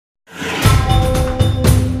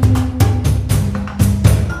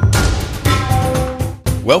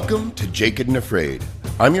Welcome to Naked and Afraid.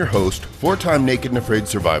 I'm your host, four-time Naked and Afraid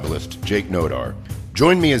survivalist, Jake Nodar.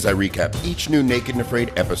 Join me as I recap each new Naked and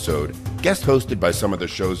Afraid episode, guest hosted by some of the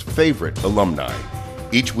show's favorite alumni.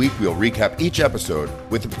 Each week, we'll recap each episode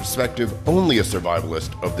with a perspective only a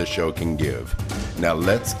survivalist of the show can give. Now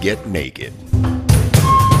let's get naked.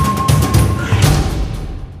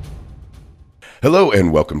 Hello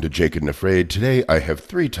and welcome to Naked and Afraid. Today I have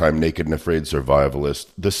three-time Naked and Afraid survivalist,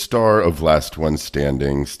 the star of Last One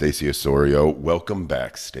Standing, Stacey Osorio. Welcome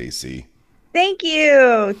back, Stacey. Thank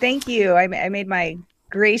you. Thank you. I made my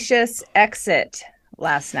gracious exit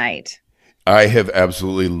last night. I have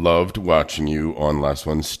absolutely loved watching you on Last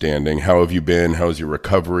One Standing. How have you been? How's your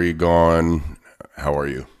recovery gone? How are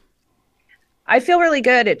you? I feel really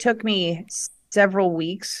good. It took me several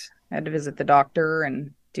weeks. I had to visit the doctor and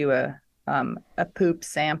do a poop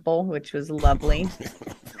sample, which was lovely.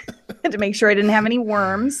 To make sure I didn't have any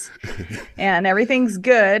worms, and everything's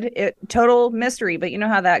good. Total mystery, but you know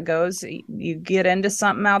how that goes. You get into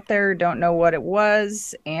something out there, don't know what it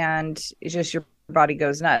was, and it's just your body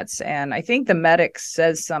goes nuts. And I think the medic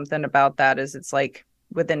says something about that, is it's like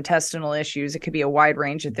with intestinal issues, it could be a wide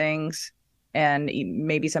range of things, and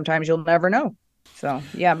maybe sometimes you'll never know. So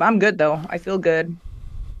yeah, I'm good though. I feel good.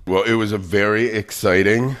 Well, it was a very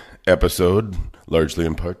exciting episode, largely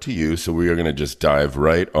in part to you, so we are going to just dive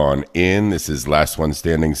right on in. This is Last One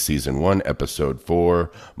Standing, Season 1, Episode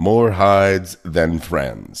 4, More Hides Than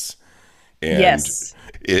Friends. And yes,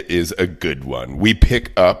 it is a good one. We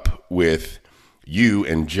pick up with you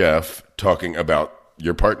and Jeff talking about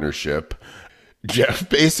your partnership. Jeff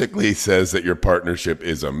basically says that your partnership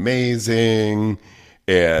is amazing,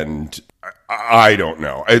 and I don't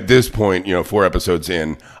know. At this point, 4 episodes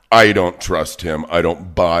in, I don't trust him. I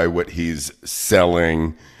don't buy what he's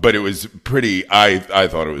selling. But it was pretty, I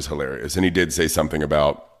thought it was hilarious. And he did say something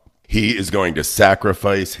about he is going to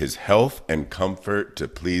sacrifice his health and comfort to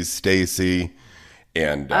please Stacey.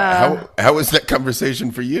 And how was that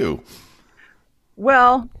conversation for you?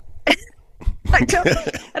 Well, I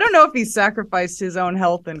don't know if he sacrificed his own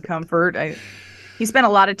health and comfort. He spent a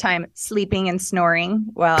lot of time sleeping and snoring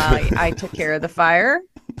while I took care of the fire,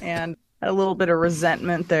 and a little bit of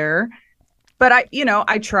resentment there. But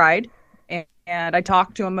I tried, and I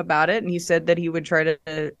talked to him about it, and he said that he would try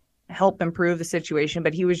to help improve the situation,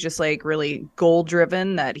 but he was just like really goal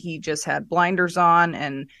driven, that he just had blinders on.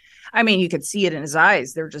 And I mean, you could see it in his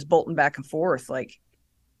eyes. They're just bolting back and forth. Like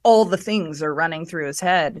all the things are running through his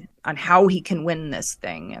head on how he can win this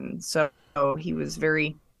thing. And so he was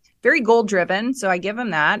very, very goal driven. So I give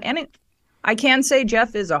him that. And I can say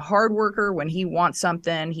Jeff is a hard worker. When he wants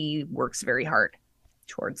something, he works very hard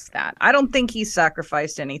towards that. I don't think he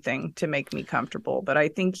sacrificed anything to make me comfortable, but I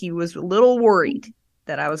think he was a little worried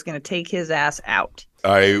that I was going to take his ass out.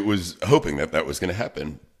 I was hoping that was going to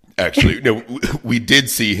happen. Actually, we did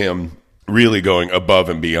see him really going above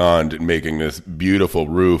and beyond and making this beautiful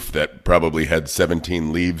roof that probably had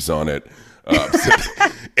 17 leaves on it. So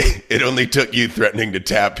it only took you threatening to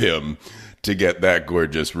tap him to get that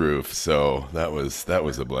gorgeous roof. So that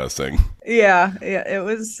was a blessing. Yeah, it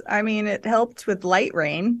was. I mean, it helped with light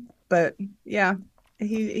rain, but yeah,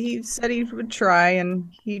 he said he would try,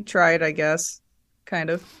 and he tried, I guess, kind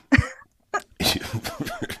of.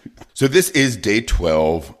 So this is day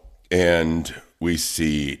 12, and we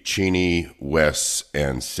see Chini, Wes,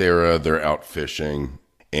 and Sarah. They're out fishing,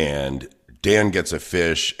 and Dan gets a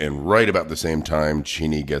fish, and right about the same time,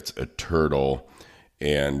 Chini gets a turtle.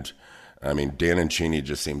 And I mean, Dan and Chini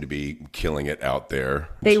just seem to be killing it out there.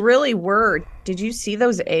 They really were. Did you see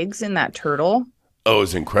those eggs in that turtle? Oh, it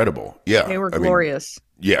was incredible. Yeah. They were glorious.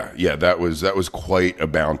 Yeah. That was quite a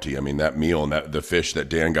bounty. I mean, that meal and the fish that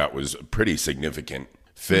Dan got was a pretty significant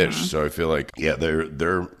fish. Mm-hmm. So I feel like, yeah,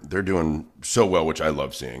 they're doing so well, which I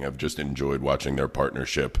love seeing. I've just enjoyed watching their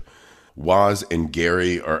partnership. Waz and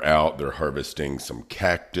Gary are out. They're harvesting some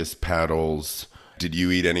cactus paddles. Did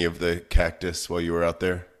you eat any of the cactus while you were out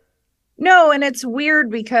there? No, and it's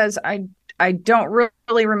weird because I don't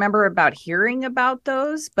really remember about hearing about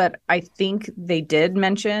those, but I think they did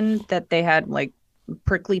mention that they had like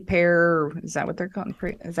prickly pear. Is that what they're called?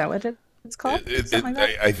 Is that what it's called? Something like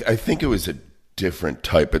that? I think it was a different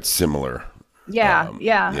type. It's similar. Yeah.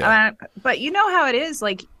 But you know how it is.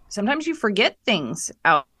 Like sometimes you forget things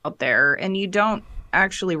out there, and you don't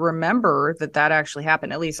actually remember that actually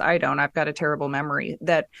happened. At least I don't. I've got a terrible memory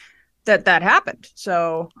that happened.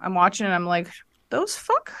 So I'm watching and I'm like, those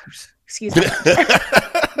fuckers. Excuse me.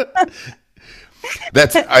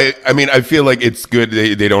 I mean, I feel like it's good.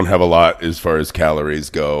 They don't have a lot as far as calories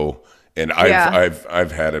go. And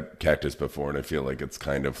I've had a cactus before, and I feel like it's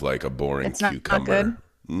kind of like a boring cucumber. Not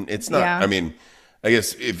good. It's not. Yeah. I mean, I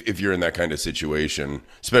guess if you're in that kind of situation,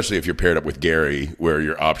 especially if you're paired up with Gary, where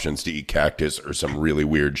your options to eat cactus or some really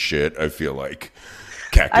weird shit, I feel like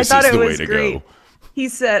I cactus thought is it the way was to great. go. He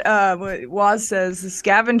said, Waz says, the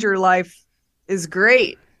scavenger life is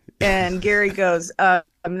great. And Gary goes, no,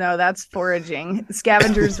 that's foraging.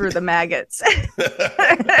 Scavengers were the maggots.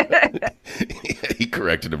 That He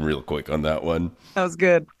corrected him real quick on that one. was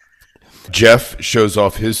good. Jeff shows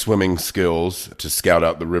off his swimming skills to scout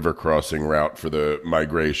out the river crossing route for the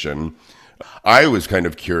migration. I was kind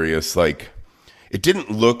of curious, like, it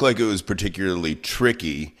didn't look like it was particularly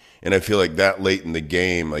tricky. And I feel like that late in the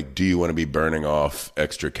game, like, do you want to be burning off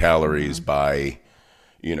extra calories by,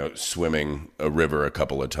 swimming a river a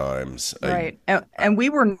couple of times? Right. And we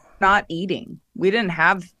were not eating. We didn't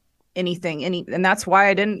have anything, and that's why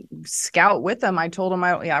I didn't scout with them. I told him,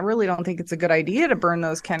 I really don't think it's a good idea to burn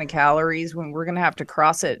those kind of calories when we're going to have to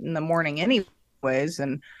cross it in the morning anyways.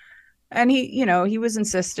 And he was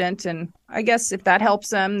insistent, and I guess if that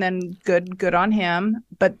helps him, then good on him.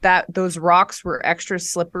 But those rocks were extra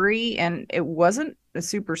slippery, and it wasn't a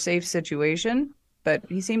super safe situation, but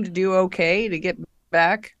he seemed to do okay to get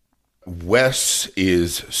back. Wes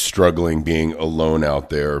is struggling being alone out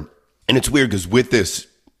there. And it's weird because with this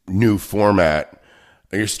new format,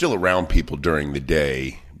 you're still around people during the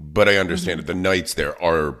day, but I understand that the nights there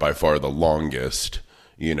are by far the longest.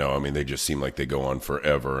 They just seem like they go on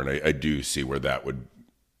forever. And I do see where that would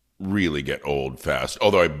really get old fast.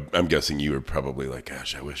 Although I'm guessing you were probably like,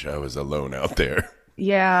 gosh, I wish I was alone out there.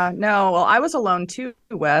 Yeah, no, well, I was alone too,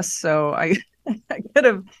 Wes, so I could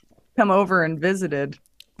have come over and visited.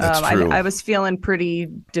 That's true. I was feeling pretty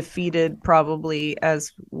defeated, probably,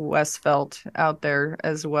 as Wes felt out there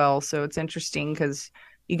as well. So it's interesting because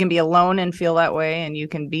you can be alone and feel that way, and you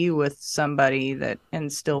can be with somebody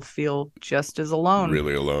and still feel just as alone.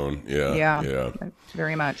 Really alone. Yeah.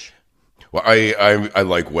 Very much. Well, I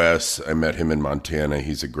like Wes. I met him in Montana.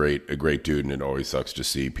 He's a great dude, and it always sucks to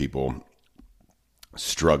see people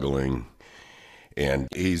struggling. And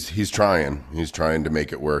he's trying to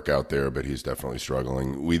make it work out there, but he's definitely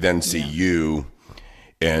struggling. We then see you,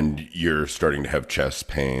 and you're starting to have chest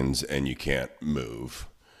pains, and you can't move,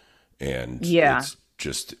 and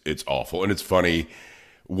it's awful. And it's funny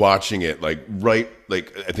watching it, like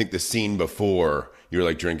I think the scene before, you're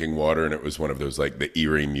like drinking water, and it was one of those like the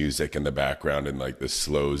eerie music in the background, and like the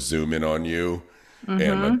slow zoom in on you,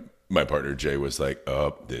 and my partner Jay was like,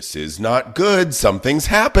 "Oh, this is not good. Something's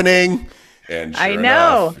happening." And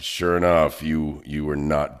sure enough, you were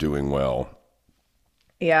not doing well.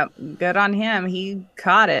 Yeah, good on him. He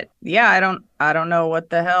caught it. Yeah, I don't know what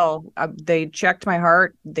the hell. They checked my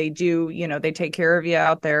heart. They do, they take care of you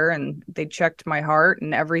out there, and they checked my heart,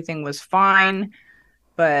 and everything was fine.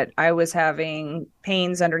 But I was having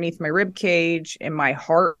pains underneath my rib cage, and my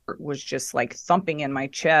heart was just like thumping in my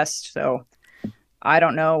chest. So I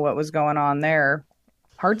don't know what was going on there.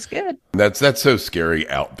 Heart's good. That's so scary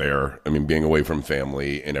out there. I mean, being away from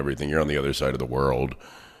family and everything, you're on the other side of the world,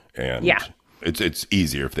 and it's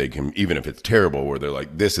easier if they can, even if it's terrible, where they're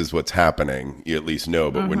like, "This is what's happening." You at least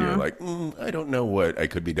know. But when you're like, "I don't know what I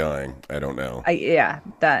could be dying. I don't know."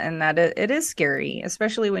 It is scary,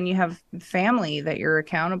 especially when you have family that you're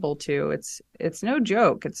accountable to. It's no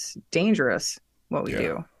joke. It's dangerous what we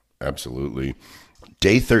do. Absolutely.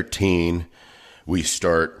 Day 13. We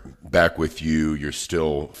start back with you. You're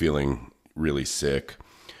still feeling really sick.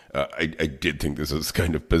 I did think this was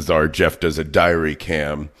kind of bizarre. Jeff does a diary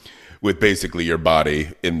cam with basically your body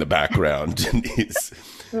in the background. And he's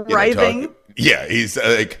writhing. He's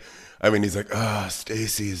like,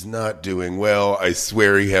 Stacey is not doing well. I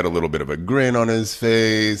swear he had a little bit of a grin on his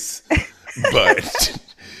face. But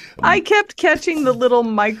I kept catching the little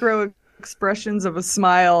micro expressions of a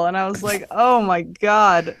smile, and I was like, oh my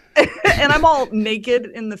God. And I'm all naked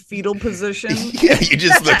in the fetal position. Yeah, you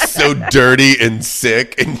just look so dirty and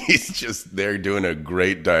sick, and he's just there doing a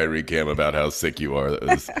great diary cam about how sick you are. That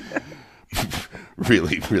was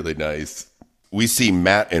really, really nice. We see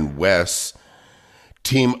Matt and Wes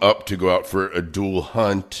team up to go out for a dual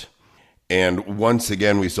hunt, and once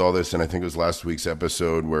again we saw this, and I think it was last week's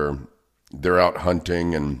episode, where they're out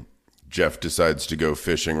hunting and Jeff decides to go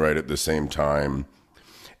fishing right at the same time.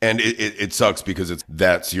 And it sucks because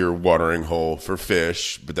that's your watering hole for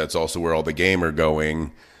fish, but that's also where all the game are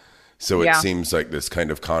going. So it seems like this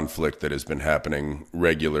kind of conflict that has been happening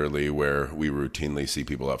regularly, where we routinely see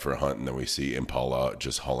people out for a hunt and then we see Impala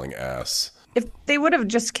just hauling ass. If they would have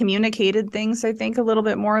just communicated things, I think, a little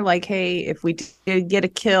bit more, like, hey, if we did get a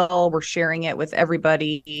kill, we're sharing it with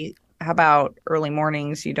everybody. How about early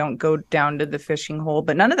mornings? You don't go down to the fishing hole.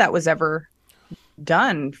 But none of that was ever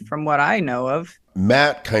done from what I know of.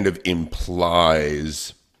 Matt kind of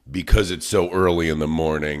implies, because it's so early in the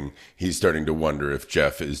morning, he's starting to wonder if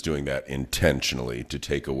Jeff is doing that intentionally to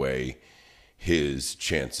take away his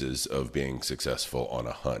chances of being successful on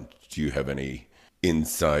a hunt. Do you have any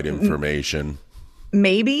inside information?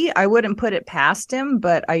 Maybe. I wouldn't put it past him,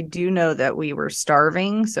 but I do know that we were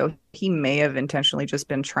starving, so he may have intentionally just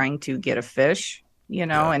been trying to get a fish,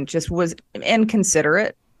 Yeah. and just was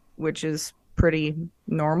inconsiderate, which is pretty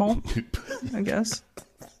normal, I guess.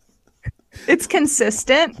 It's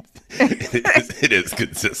consistent. It is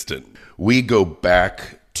consistent. We go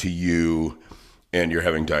back to you, and you're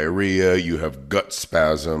having diarrhea, you have gut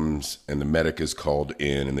spasms, and the medic is called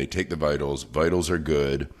in, and they take the vitals. Vitals are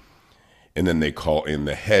good. And then they call in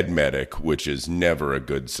the head medic, which is never a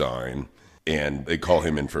good sign. And they call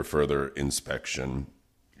him in for further inspection.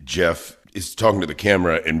 Jeff is talking to the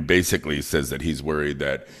camera and basically says that he's worried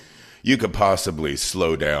that you could possibly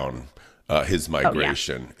slow down his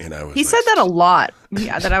migration. Oh, yeah. And I was he said that a lot.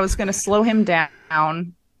 Yeah, that I was going to slow him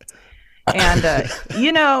down. And,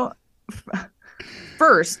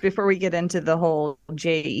 first, before we get into the whole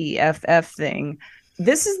JEFF thing,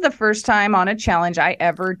 this is the first time on a challenge I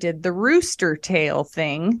ever did the rooster tail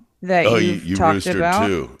thing that you talked roostered about.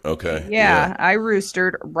 Too. Okay. Yeah, I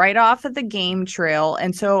roostered right off of the game trail.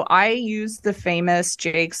 And so I used the famous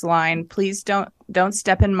Jake's line, please don't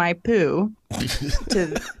step in my poo. I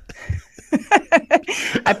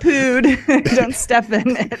pooed, don't step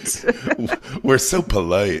in it. We're so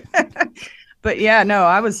polite. But yeah, no,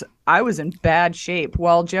 I was in bad shape.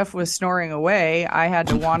 While Jeff was snoring away, I had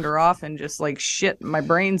to wander off and just like shit my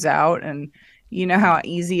brains out. And you know how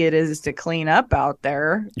easy it is to clean up out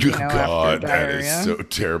there. God, that is so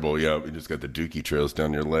terrible. Yeah, we just got the dookie trails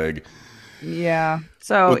down your leg. Yeah,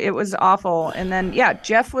 so it was awful. And then, yeah,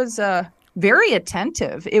 Jeff was very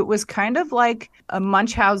attentive. It was kind of like a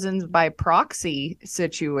Munchausen's by proxy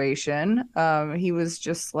situation. He was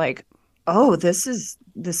just like, oh, this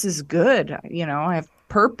is good. I have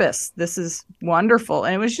purpose. This is wonderful.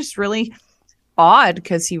 And it was just really odd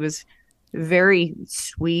because he was very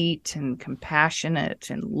sweet and compassionate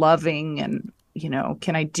and loving and,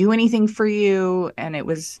 can I do anything for you? And it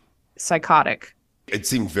was psychotic. It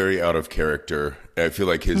seemed very out of character. I feel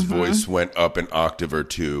like his voice went up an octave or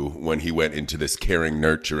two when he went into this caring,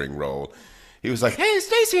 nurturing role. He was like, hey,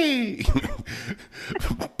 Stacey.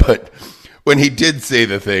 But when he did say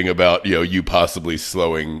the thing about, you possibly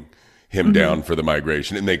slowing him down for the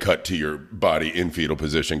migration, and they cut to your body in fetal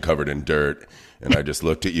position covered in dirt, and I just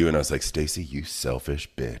looked at you and I was like, Stacey, you selfish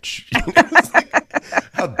bitch.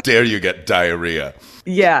 How dare you get diarrhea?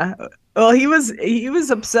 Yeah. Well, he was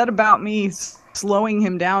upset about me slowing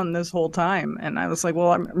him down this whole time. And I was like,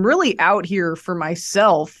 well, I'm really out here for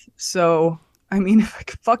myself. So, I mean, if I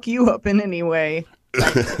could fuck you up in any way,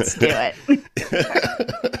 let's do it.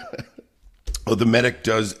 Well,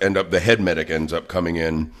 the head medic ends up coming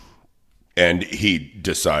in, and he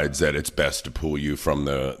decides that it's best to pull you from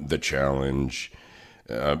the challenge.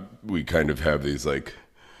 We kind of have these like,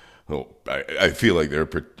 I feel like they're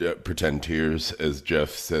pretend tears as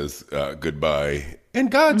Jeff says goodbye and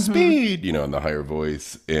Godspeed, in the higher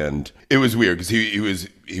voice. And it was weird because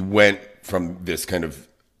he went from this kind of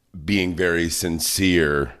being very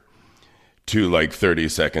sincere to like 30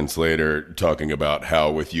 seconds later talking about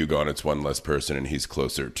how with you gone it's one less person and he's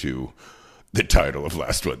closer to the title of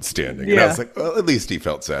Last One Standing. Yeah. And I was like, well, at least he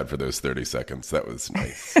felt sad for those 30 seconds. That was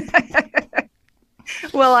nice.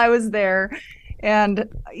 Well, I was there. And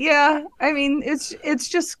yeah, I mean, it's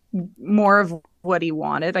just more of what he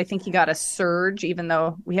wanted. I think he got a surge, even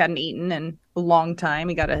though we hadn't eaten in a long time.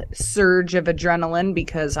 He got a surge of adrenaline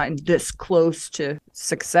because I'm this close to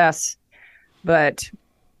success. But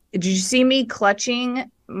did you see me clutching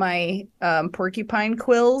my porcupine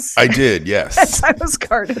quills? I did, yes. As I was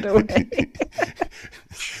carted away.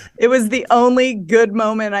 It was the only good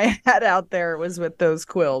moment I had out there was with those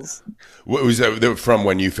quills. What was that from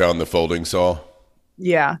when you found the folding saw?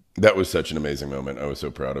 Yeah. That was such an amazing moment. I was so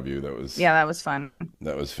proud of you. That was fun.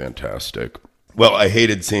 That was fantastic. Well, I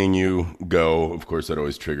hated seeing you go. Of course, that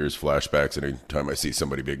always triggers flashbacks anytime I see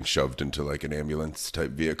somebody being shoved into like an ambulance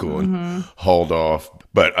type vehicle and hauled off.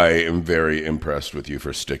 But I am very impressed with you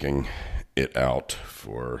for sticking it out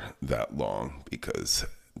for that long because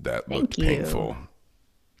that looked painful.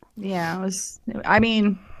 Yeah, it was. I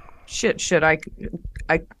mean, should I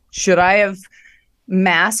have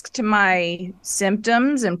masked my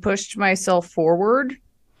symptoms and pushed myself forward?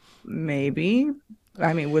 Maybe.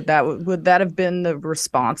 I mean, would that have been the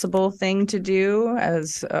responsible thing to do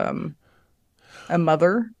as a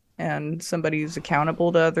mother and somebody who's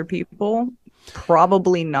accountable to other people?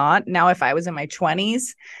 Probably not. Now, if I was in my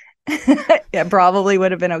 20s, it probably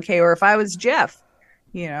would have been okay. Or if I was Jeff,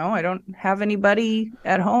 I don't have anybody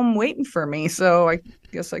at home waiting for me. So I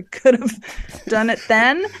guess I could have done it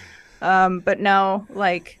then. But no,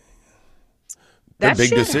 like They're that big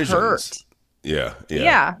shit decisions. hurt. Yeah, yeah,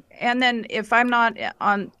 Yeah. And then if I'm not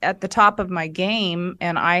on at the top of my game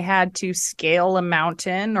and I had to scale a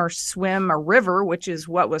mountain or swim a river, which is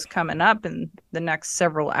what was coming up in the next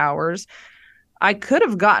several hours, I could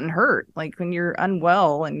have gotten hurt. Like when you're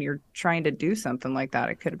unwell and you're trying to do something like that,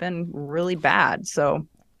 it could have been really bad. So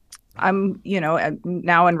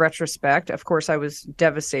now in retrospect, of course, I was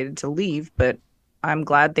devastated to leave, but I'm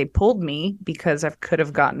glad they pulled me because I could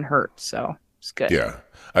have gotten hurt. So it's good. yeah.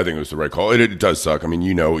 I think it was the right call. It does suck. I mean,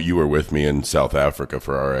 you were with me in South Africa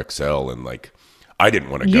for our XL, and like, I didn't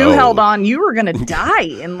want to go. You held on. You were going to die.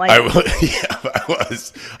 And like, I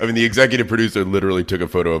was. I mean, the executive producer literally took a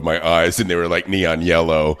photo of my eyes, and they were like neon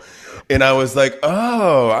yellow. And I was like,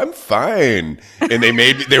 oh, I'm fine. And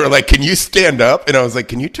they were like, can you stand up? And I was like,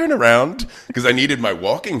 can you turn around? Because I needed my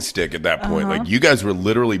walking stick at that point. Like, you guys were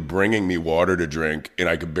literally bringing me water to drink, and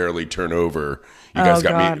I could barely turn over. You guys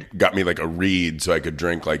got me like a reed so I could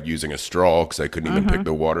drink like using a straw because I couldn't even pick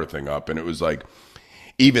the water thing up. And it was like,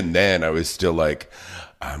 even then I was still like,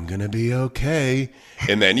 I'm going to be okay.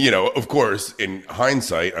 And then, of course, in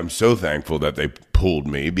hindsight, I'm so thankful that they pulled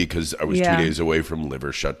me because I was 2 days away from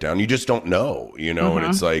liver shutdown. You just don't know, and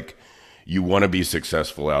it's like, you want to be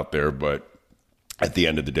successful out there, but at the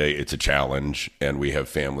end of the day, it's a challenge, and we have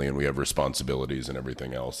family and we have responsibilities and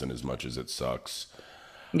everything else. And as much as it sucks,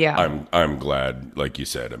 yeah, I'm glad, like you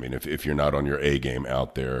said. I mean, if you're not on your A game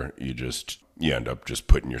out there, you end up just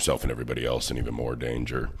putting yourself and everybody else in even more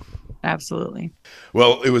danger. absolutely.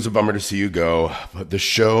 Well, it was a bummer to see you go, but the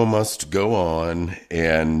show must go on,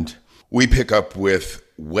 and we pick up with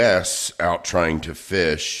Wes out trying to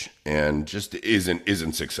fish and just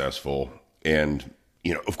isn't successful. And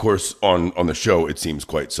of course, on the show, it seems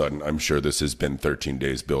quite sudden. I'm sure this has been 13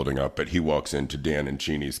 days building up, but he walks into Dan and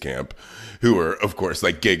Cheenie's camp, who are, of course,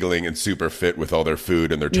 like giggling and super fit with all their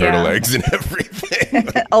food and their turtle eggs and everything.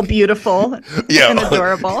 All beautiful and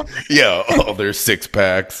adorable. Yeah, all their six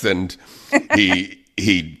packs. And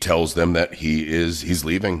he tells them that he's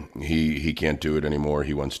leaving. He can't do it anymore.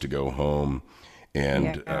 He wants to go home.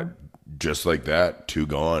 And just like that, two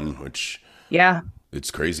gone, which... Yeah. It's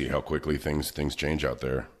crazy how quickly things change out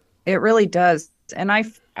there. It really does. And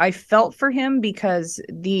I felt for him because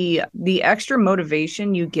the extra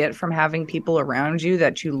motivation you get from having people around you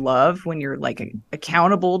that you love when you're like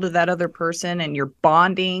accountable to that other person and you're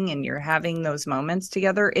bonding and you're having those moments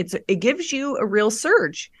together, it gives you a real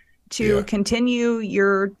surge to continue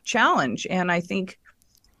your challenge. And I think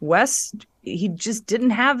Wes, he just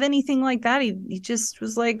didn't have anything like that. He just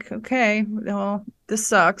was like, okay, well, this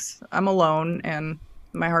sucks. I'm alone and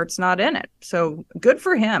my heart's not in it. So good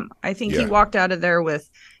for him. I think he walked out of there with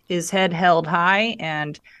his head held high,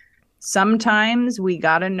 and sometimes we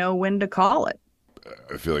got to know when to call it.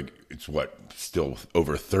 I feel like it's still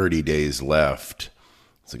over 30 days left.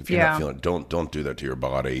 It's like, if you're not feeling it, don't do that to your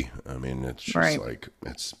body. I mean, it's just like,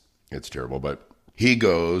 it's terrible, but he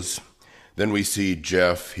goes. Then we see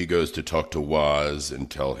Jeff. He goes to talk to Waz and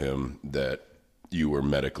tell him that you were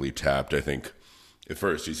medically tapped. I think at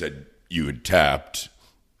first he said you had tapped,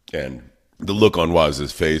 and the look on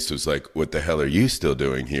Waz's face was like, what the hell are you still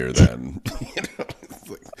doing here then? It's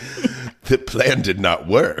like, the plan did not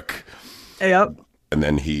work. Yep. And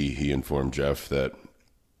then he informed Jeff that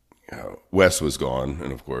Wes was gone.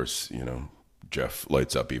 And of course, Jeff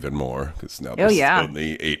lights up even more because now there's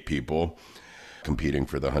only 8 people competing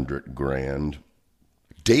for the $100,000.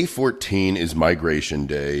 Day 14 is migration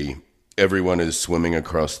day. Everyone is swimming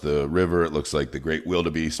across the river. It looks like the Great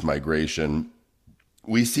Wildebeest migration.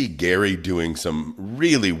 We see Gary doing some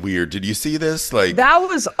really weird. Did you see this? Like, that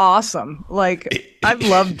was awesome. Like, I've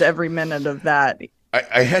loved every minute of that.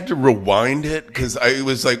 I had to rewind it because I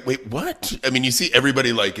was like, wait, what? I mean, you see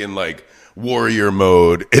everybody like in like warrior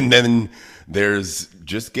mode, and then there's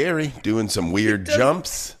just Gary doing some weird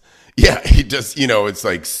jumps. Yeah, he just, it's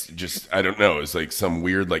like just, I don't know. It's like some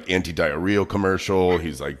weird like anti-diarrheal commercial.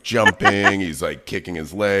 He's like jumping. He's like kicking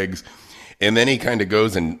his legs. And then he kind of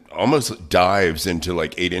goes and almost dives into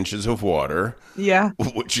like 8 inches of water. Yeah.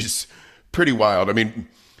 Which is pretty wild. I mean,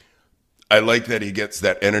 I like that he gets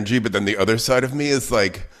that energy. But then the other side of me is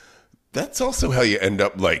like, that's also how you end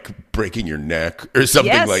up like breaking your neck or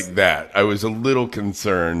something like that. I was a little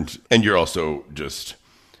concerned. And you're also just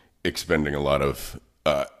expending a lot of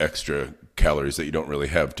extra calories that you don't really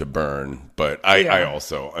have to burn. But I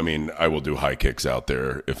also, I mean, I will do high kicks out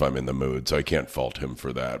there if I'm in the mood, so I can't fault him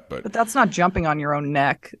for that. But that's not jumping on your own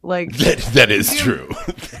neck. Like that is true.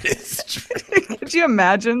 That is true. Could you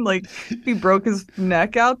imagine, like, if he broke his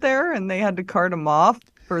neck out there and they had to cart him off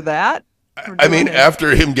for that? I mean,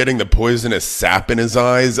 after him getting the poisonous sap in his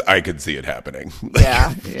eyes, I could see it happening.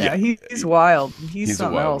 Yeah. He's wild. He's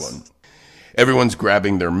something a wild else. One. Everyone's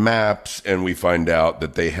grabbing their maps, and we find out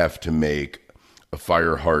that they have to make a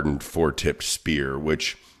fire-hardened 4-tipped spear,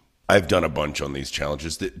 which I've done a bunch on these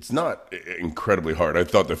challenges. It's not incredibly hard. I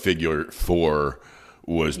thought the figure 4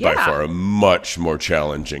 was by far a much more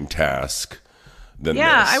challenging task than this.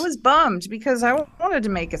 I was bummed because I wanted to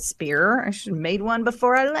make a spear. I should have made one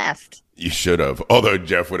before I left. You should have. Although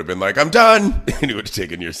Jeff would have been like, I'm done. And he would have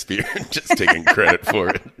taken your spear and just taken credit for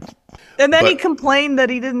it. And then he complained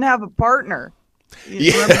that he didn't have a partner.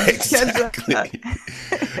 Exactly.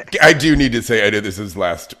 I do need to say, I know this is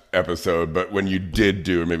last episode, but when you did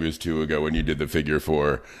do, or maybe it was 2 ago, when you did the figure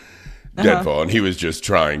 4 Deadfall, and he was just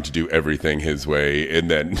trying to do everything his way,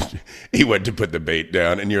 and then he went to put the bait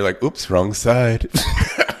down, and you're like, oops, wrong side.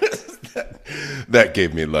 That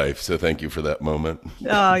gave me life, so thank you for that moment.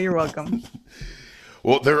 Oh, you're welcome.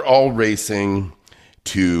 Well, they're all racing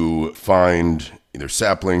to find either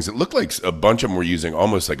saplings. It looked like a bunch of them were using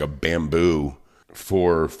almost like a bamboo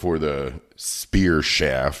for the spear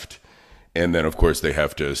shaft. And then, of course, they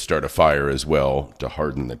have to start a fire as well to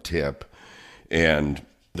harden the tip. And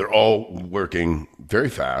they're all working very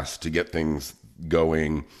fast to get things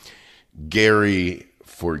going. Gary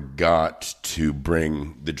forgot to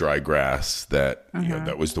bring the dry grass that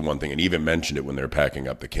that was the one thing, and even mentioned it when they were packing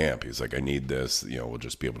up the camp. He's like, I need this, we'll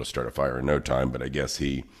just be able to start a fire in no time. But I guess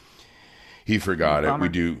he forgot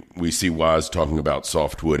it. We see Waz talking about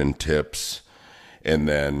softwood and tips, and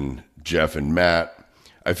then Jeff and Matt,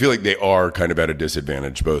 I feel like they are kind of at a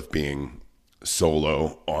disadvantage, both being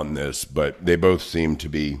solo on this, but they both seem to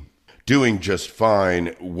be doing just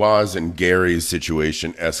fine. Waz and Gary's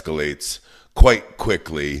situation escalates quite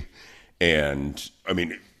quickly, and I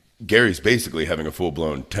mean, Gary's basically having a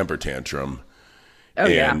full-blown temper tantrum.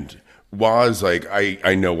 Waz, like,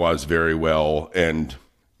 I know Waz very well, and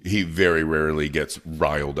he very rarely gets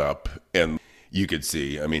riled up, and you could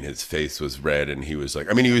see, I mean, his face was red, and he was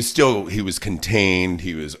like, I mean, he was contained,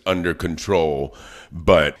 he was under control,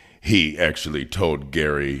 but he actually told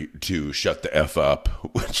Gary to shut the F up,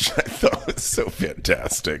 which I thought was so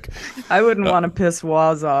fantastic. I wouldn't want to piss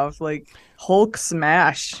Waz off. Like, Hulk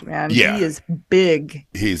smash, man. Yeah. He is big.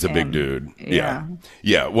 He's a big dude. Yeah.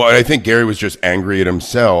 Well, I think Gary was just angry at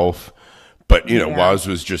himself, but, Waz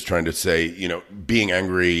was just trying to say, being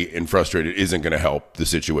angry and frustrated isn't going to help the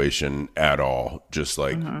situation at all. Just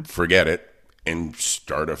like, forget it and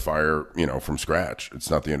start a fire, from scratch. It's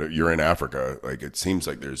not the end of, you're in Africa. Like, it seems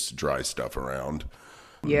like there's dry stuff around.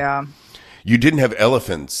 Yeah. You didn't have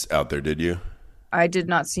elephants out there, did you? I did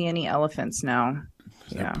not see any elephants, no.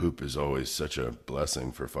 That poop is always such a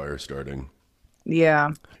blessing for fire starting.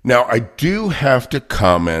 Yeah. Now, I do have to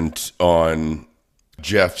comment on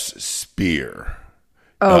Jeff's spear.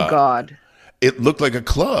 Oh, God. It looked like a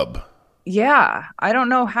club. Yeah. I don't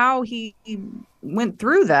know how he went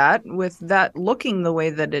through that with that looking the way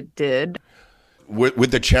that it did.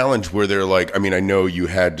 With the challenge where they're like, I mean, I know you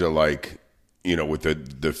had to, like, with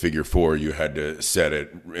the figure 4, you had to set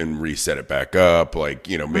it and reset it back up, like,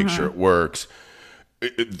 make sure it works.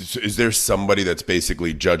 Is there somebody that's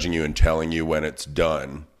basically judging you and telling you when it's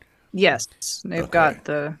done? Yes. They've got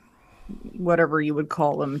the whatever you would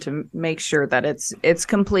call them to make sure that it's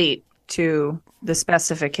complete to the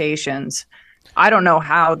specifications. I don't know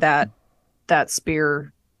how that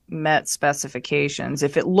spear met specifications.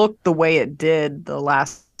 If it looked the way it did the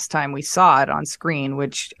last time we saw it on screen,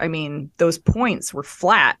 which, I mean, those points were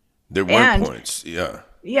flat. There weren't points, yeah.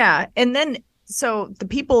 Yeah, and then, so the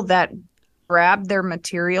people that grabbed their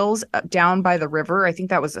materials down by the river, I think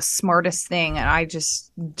that was the smartest thing, and I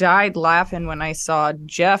just died laughing when I saw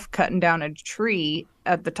Jeff cutting down a tree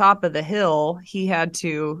at the top of the hill. He had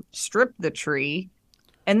to strip the tree,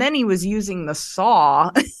 and then he was using the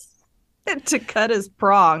saw to cut his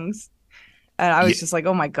prongs, and I was just like,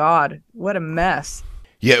 oh my God, what a mess.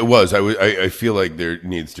 Yeah, it was. I feel like there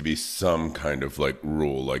needs to be some kind of, like,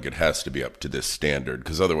 rule, like it has to be up to this standard,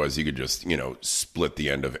 because otherwise you could just, split the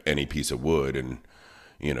end of any piece of wood and,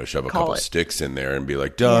 shove a couple sticks in there and be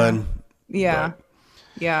like, done. Yeah.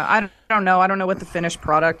 I don't know. I don't know what the finished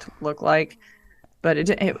product looked like, but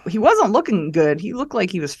he wasn't looking good. He looked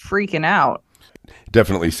like he was freaking out.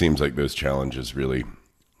 Definitely seems like those challenges really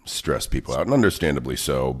stress people out, and understandably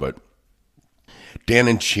so, but Dan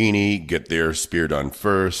and Cheney get their spear done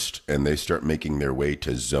first, and they start making their way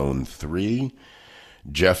to zone 3.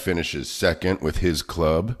 Jeff finishes second with his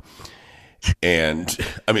club. And,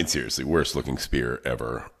 I mean, seriously, worst looking spear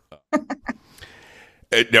ever.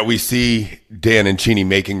 Now we see Dan and Cheney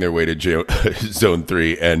making their way to zone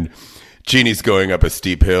 3, and Cheney's going up a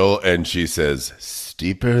steep hill, and she says,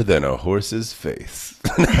 "Steeper than a horse's face."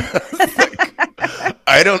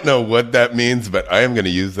 I don't know what that means, but I am going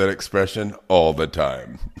to use that expression all the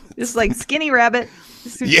time. Just like skinny rabbit.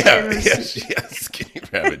 Yeah, skinny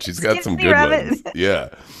rabbit. She's got some good ones. Yeah.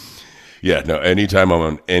 Yeah, no, anytime I'm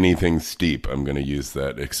on anything steep, I'm going to use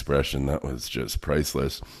that expression. That was just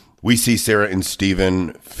priceless. We see Sarah and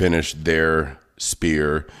Steven finish their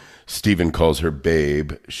spear. Steven calls her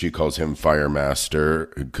babe. She calls him Fire Master.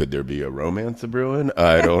 Could there be a romance brewing?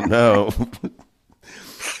 I don't know.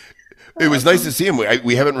 It was nice to see him.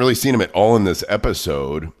 We haven't really seen him at all in this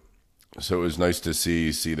episode, so it was nice to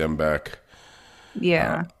see them back.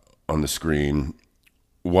 Yeah, on the screen.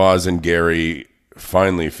 Waz and Gary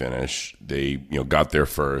finally finish. They got there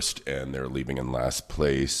first, and they're leaving in last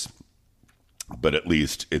place. But at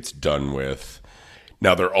least it's done with.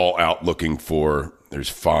 Now they're all out looking for. There's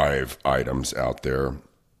 5 items out there.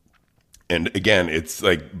 And again, it's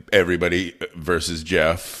like everybody versus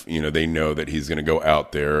Jeff. They know that he's going to go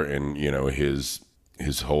out there, and his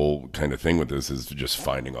whole kind of thing with this is just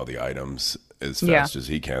finding all the items as fast as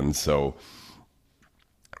he can. So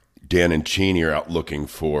Dan and Cheney are out looking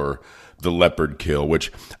for the leopard kill, which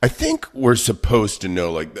I think we're supposed to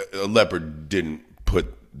know. Like, a leopard didn't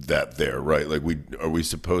put that there, right? Like, are we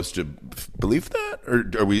supposed to believe that, or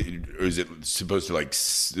or is it supposed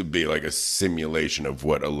to be like a simulation of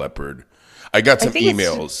what a leopard? I got some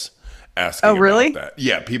emails asking about that.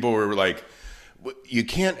 Yeah, people were like, you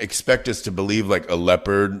can't expect us to believe like a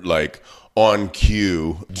leopard, like on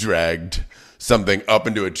cue, dragged something up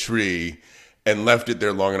into a tree and left it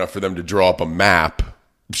there long enough for them to draw up a map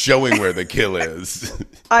showing where the kill is.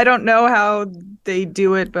 I don't know how they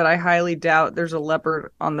do it, but I highly doubt there's a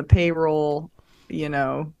leopard on the payroll,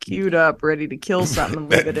 queued up, ready to kill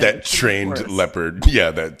something. And leave that trained leopard,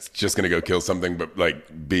 that's just going to go kill something, but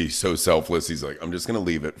like be so selfless. He's like, I'm just going to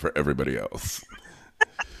leave it for everybody else.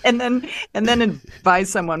 and then advise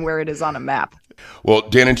someone where it is on a map. Well,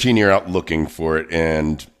 Dan and Cheney are out looking for it,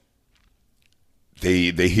 and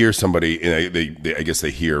they hear somebody, and I guess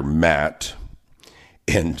they hear Matt,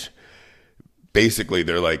 and basically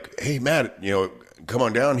they're like, "Hey, Matt, come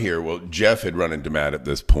on down here." Well, Jeff had run into Matt at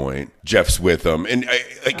this point. Jeff's with them, and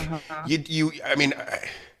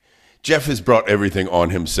Jeff has brought everything on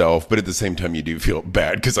himself, but at the same time, you do feel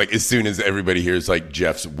bad because, like, as soon as everybody hears like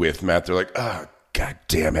Jeff's with Matt, they're like, "Oh, God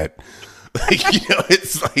damn it!"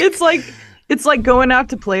 It's like going out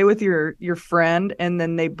to play with your friend, and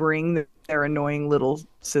then they bring their annoying little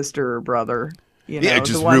sister or brother. It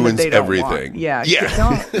just ruins everything. Yeah,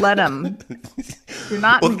 don't let them. You're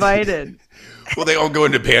not invited. Well, they all go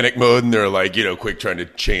into panic mode, and they're like, quick trying to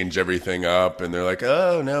change everything up, and they're like,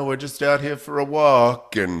 "Oh no, we're just out here for a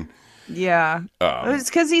walk," and it's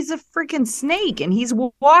because he's a freaking snake, and he's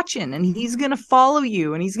watching, and he's gonna follow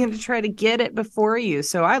you, and he's gonna try to get it before you.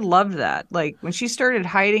 So I love that. Like, when she started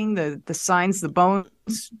hiding the signs, the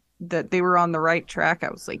bones, that they were on the right track,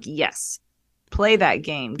 I was like, yes. Play that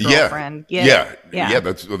game, girlfriend. Yeah.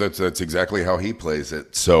 That's exactly how he plays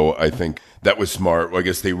it. So I think that was smart. Well, I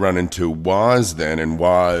guess they run into Waz then, and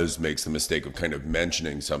Waz makes the mistake of kind of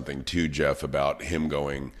mentioning something to Jeff about him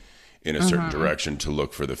going in a certain direction to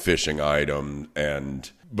look for the fishing item. And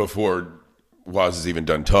before Waz is even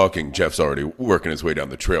done talking, Jeff's already working his way down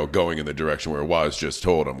the trail, going in the direction where Waz just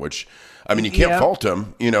told him, which, I mean, you can't fault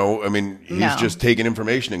him. He's just taking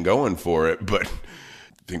information and going for it, but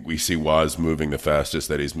I think we see Waz moving the fastest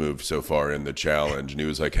that he's moved so far in the challenge, and he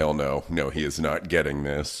was like, "Hell no, he is not getting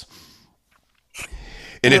this."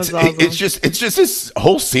 And it's just this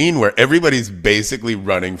whole scene where everybody's basically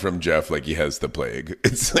running from Jeff like he has the plague.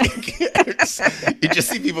 It's like you just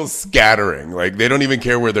see people scattering, like they don't even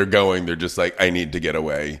care where they're going. They're just like, "I need to get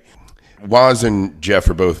away." Waz and Jeff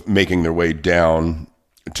are both making their way down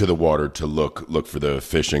to the water to look for the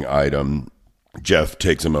fishing item. Jeff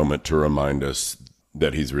takes a moment to remind us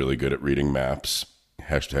that he's really good at reading maps.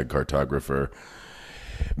 #cartographer.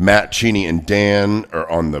 Matt, Cheney, and Dan are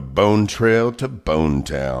on the bone trail to Bone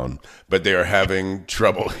Town, but they are having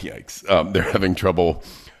trouble. Yikes! They're having trouble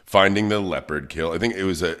finding the leopard kill. I think it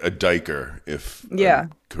was a diker, if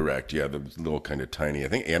I'm correct. Yeah, the little kind of tiny. I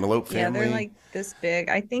think antelope family. Yeah, they're like this big.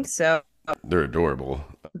 I think so. They're adorable.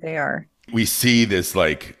 They are. we see this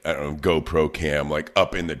like, I don't know, GoPro cam like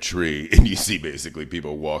up in the tree, and you see basically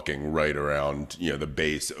people walking right around, the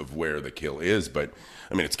base of where the kill is. But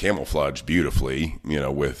I mean, it's camouflaged beautifully,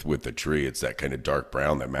 with the tree. It's that kind of dark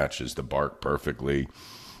brown that matches the bark perfectly.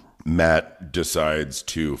 Matt decides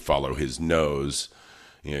to follow his nose.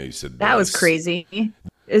 He said that was crazy.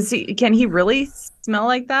 Can he really smell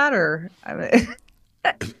like that? Or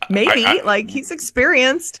maybe he's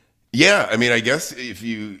experienced. Yeah, I mean, I guess if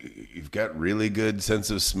you've got really good sense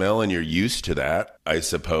of smell and you're used to that, I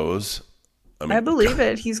suppose. I believe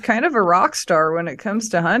it. He's kind of a rock star when it comes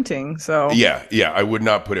to hunting. So yeah, I would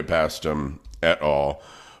not put it past him at all.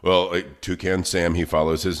 Well, Toucan Sam, he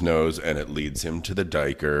follows his nose, and it leads him to the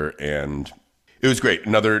Diker, and it was great.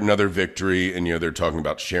 Another victory, and they're talking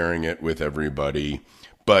about sharing it with everybody.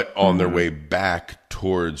 But on their way back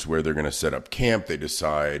towards where they're going to set up camp, they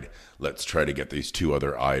decide, let's try to get these 2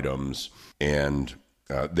 other items. And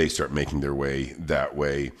they start making their way that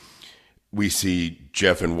way. We see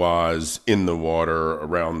Jeff and Waz in the water,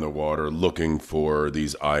 around the water, looking for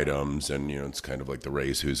these items. And, it's kind of like the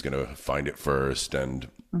race, who's going to find it first. And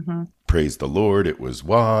praise the Lord, it was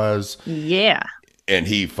Waz. Yeah. And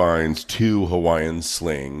he finds 2 Hawaiian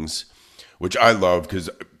slings, which I love because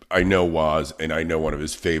I know Waz, and I know one of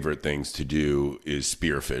his favorite things to do is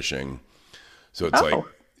spearfishing. So it's like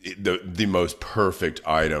the most perfect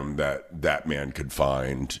item that man could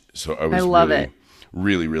find. So I was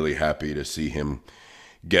really, really happy to see him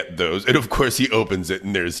get those. And of course he opens it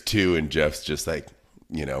and there's 2, and Jeff's just like,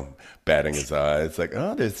 batting his eyes like,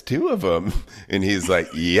 oh, there's 2 of them. And he's like,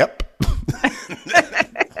 yep.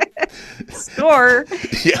 Score.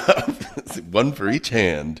 Yeah. 1 for each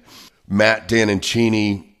hand. Matt, Dan, and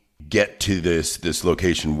Cheney get to this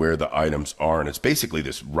location where the items are, and it's basically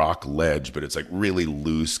this rock ledge, but it's like really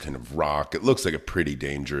loose kind of rock. It looks like a pretty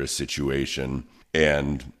dangerous situation,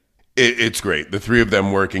 and it's great. The 3 of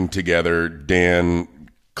them working together. Dan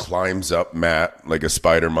climbs up Matt like a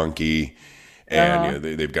spider monkey, and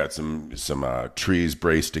they've got some trees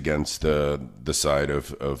braced against the side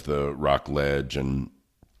of the rock ledge, and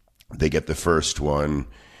they get the first one.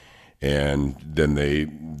 And then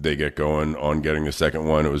they get going on getting the second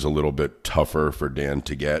one. It was a little bit tougher for Dan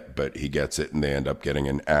to get, but he gets it, and they end up getting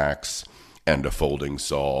an axe and a folding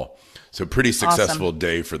saw. So pretty successful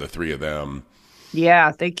day for the 3 of them.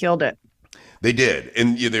 Yeah, they killed it. They did.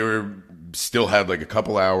 And they still had like a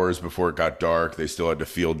couple hours before it got dark. They still had to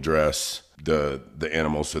field dress the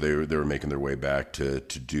animals, so they were making their way back to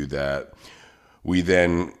do that. We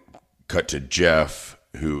then cut to Jeff,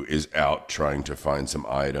 who is out trying to find some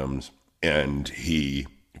items, and he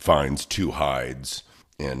finds 2 hides.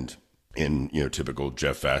 And in typical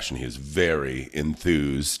Jeff fashion, he is very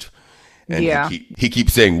enthused, and he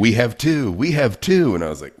keeps saying, "We have 2, we have 2," and I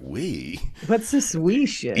was like, "We? What's this we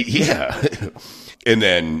shit?" Yeah. And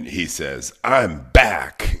then he says, "I'm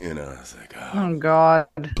back," and I was like, "Oh God,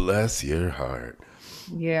 bless your heart."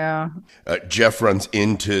 Yeah. Jeff runs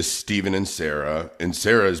into Stephen and Sarah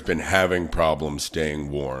has been having problems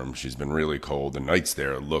staying warm. She's been really cold. The nights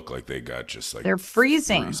there look like they got just like... They're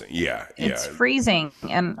freezing. Yeah. It's freezing.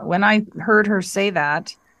 And when I heard her say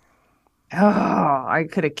that, I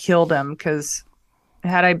could have killed him, because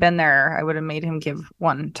had I been there, I would have made him give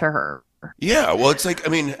one to her. Yeah, well, it's like,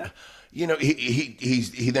 I mean...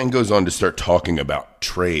 he then goes on to start talking about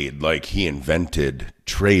trade, like he invented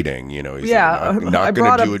trading. He's not I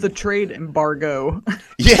brought up the trade embargo.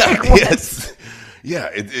 Yeah, like, yes, yeah.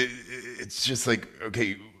 It's just like,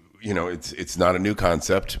 okay, it's not a new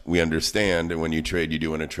concept. We understand, and when you trade, you do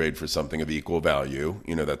want to trade for something of equal value.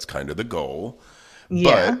 That's kind of the goal.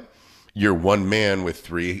 Yeah. But you're one man with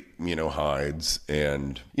 3, hides,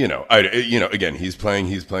 and again, he's playing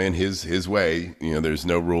his way. There's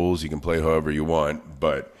no rules. You can play however you want,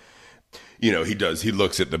 but he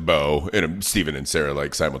looks at the bow, and Stephen and Sarah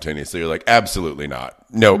like simultaneously are like, absolutely not.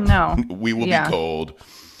 Nope. No. We will be cold.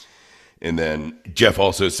 And then Jeff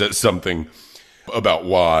also says something about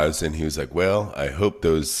Waz, and he was like, well, I hope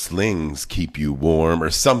those slings keep you warm, or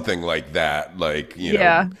something like that. Like,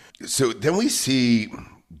 yeah. So then we see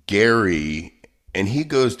Gary, and he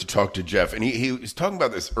goes to talk to Jeff, and he was talking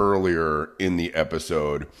about this earlier in the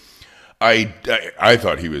episode. I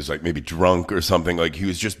thought he was like maybe drunk or something. Like he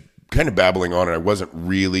was just kind of babbling on, and I wasn't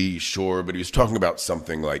really sure, but he was talking about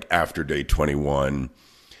something like after day 21.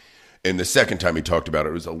 And the second time he talked about it,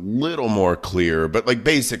 it was a little more clear, but like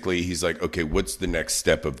basically he's like, okay, what's the next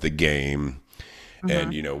step of the game?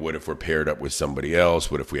 And, what if we're paired up with somebody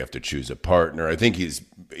else? What if we have to choose a partner? I think he's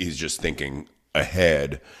just thinking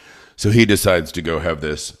ahead. So he decides to go have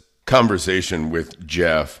this conversation with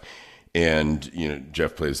Jeff, And,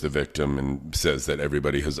 Jeff plays the victim and says that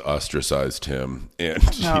everybody has ostracized him. And,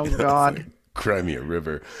 God. Like, cry me a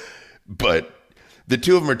river. But the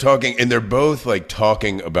two of them are talking, and they're both like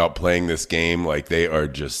talking about playing this game like they are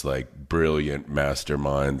just like brilliant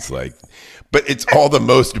masterminds. Like, but it's all the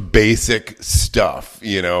most basic stuff,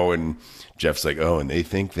 and Jeff's like, oh, and they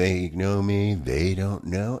think they know me. They don't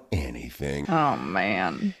know anything. Oh,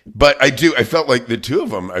 man. But I felt like the two of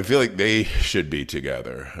them, I feel like they should be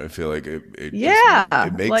together. I feel like it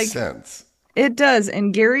makes sense. It does.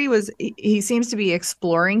 And Gary he seems to be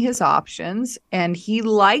exploring his options, and he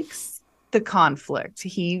likes the conflict.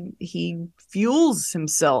 He fuels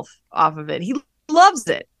himself off of it. He loves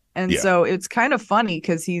it. And so it's kind of funny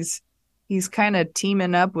because he's kind of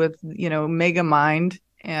teaming up with, Megamind.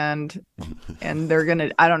 And they're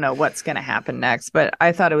gonna, I don't know what's gonna happen next, but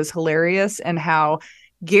I thought it was hilarious, and how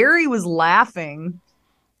Gary was laughing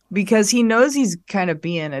because he knows he's kind of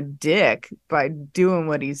being a dick by doing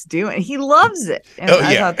what he's doing. He loves it, and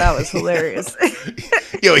I thought that was hilarious.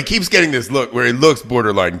 He keeps getting this look where he looks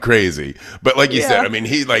borderline crazy, but like you said, I mean,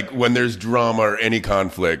 he like when there's drama or any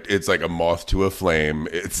conflict, it's like a moth to a flame.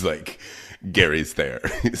 It's like Gary's there.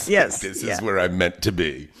 This is where I'm meant to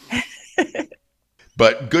be.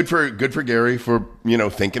 But good for Gary for,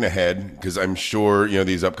 thinking ahead, because I'm sure,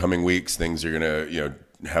 these upcoming weeks, things are going to,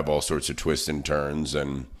 have all sorts of twists and turns.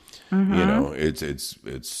 And,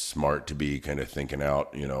 it's smart to be kind of thinking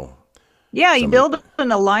out, Yeah, you build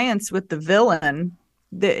an alliance with the villain.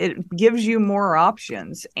 It gives you more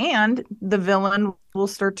options, and the villain will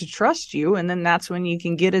start to trust you. And then that's when you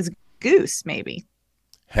can get his goose, maybe.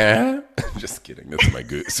 Huh? Just kidding. That's my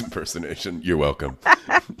goose impersonation. You're welcome.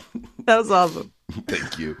 That was awesome.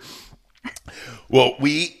 Thank you. Well,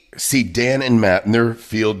 we see Dan and Matt in their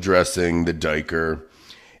field dressing the diker,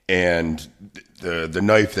 and the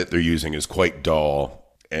knife that they're using is quite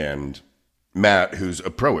dull. And Matt, who's a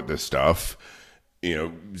pro at this stuff,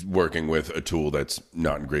 working with a tool that's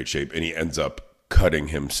not in great shape, and he ends up cutting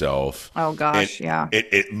himself. Oh, gosh, yeah.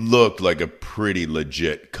 It looked like a pretty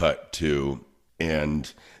legit cut, too.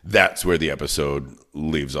 And that's where the episode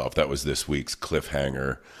leaves off. That was this week's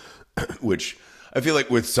cliffhanger, which I feel like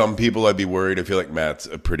with some people I'd be worried. I feel like Matt's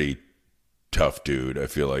a pretty tough dude. I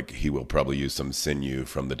feel like he will probably use some sinew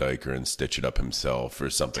from the diker and stitch it up himself or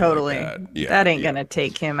something like that. Yeah, that ain't going to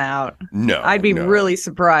take him out. No. I'd be really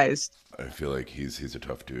surprised. I feel like he's a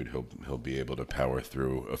tough dude. He'll be able to power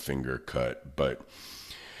through a finger cut. But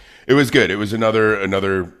it was good. It was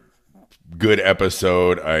another good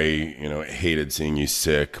episode. I hated seeing you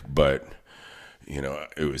sick, but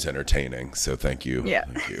it was entertaining. So thank you. Yeah.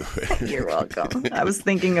 Thank you. You're welcome. I was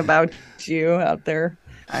thinking about you out there.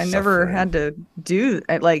 I never had to do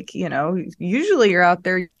usually you're out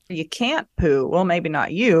there, you can't poo. Well, maybe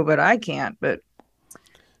not you, but I can't. But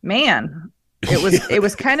man, it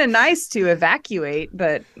was kind of nice to evacuate,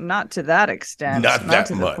 but not to that extent. Not that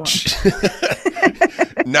much.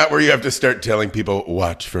 Not where you have to start telling people,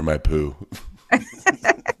 watch for my poo.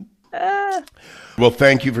 Well,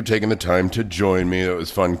 thank you for taking the time to join me. It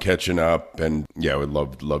was fun catching up, and I would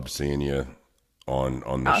love seeing you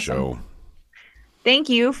on the show. Thank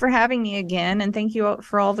you for having me again, and thank you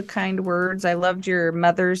for all the kind words. I loved your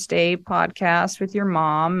Mother's Day podcast with your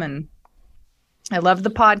mom, and I love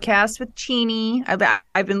the podcast with Chini.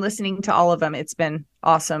 I've been listening to all of them. It's been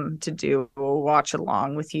awesome to do a watch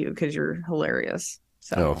along with you because you're hilarious.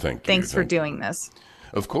 So thank you. Thanks for doing this.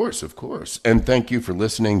 Of course. And thank you for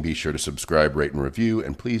listening. Be sure to subscribe, rate, and review.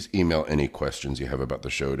 And please email any questions you have about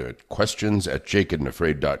the show to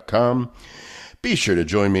questions@jakedandafraid.com. Be sure to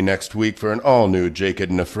join me next week for an all-new Jaked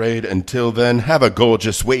and Afraid. Until then, have a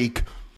gorgeous week.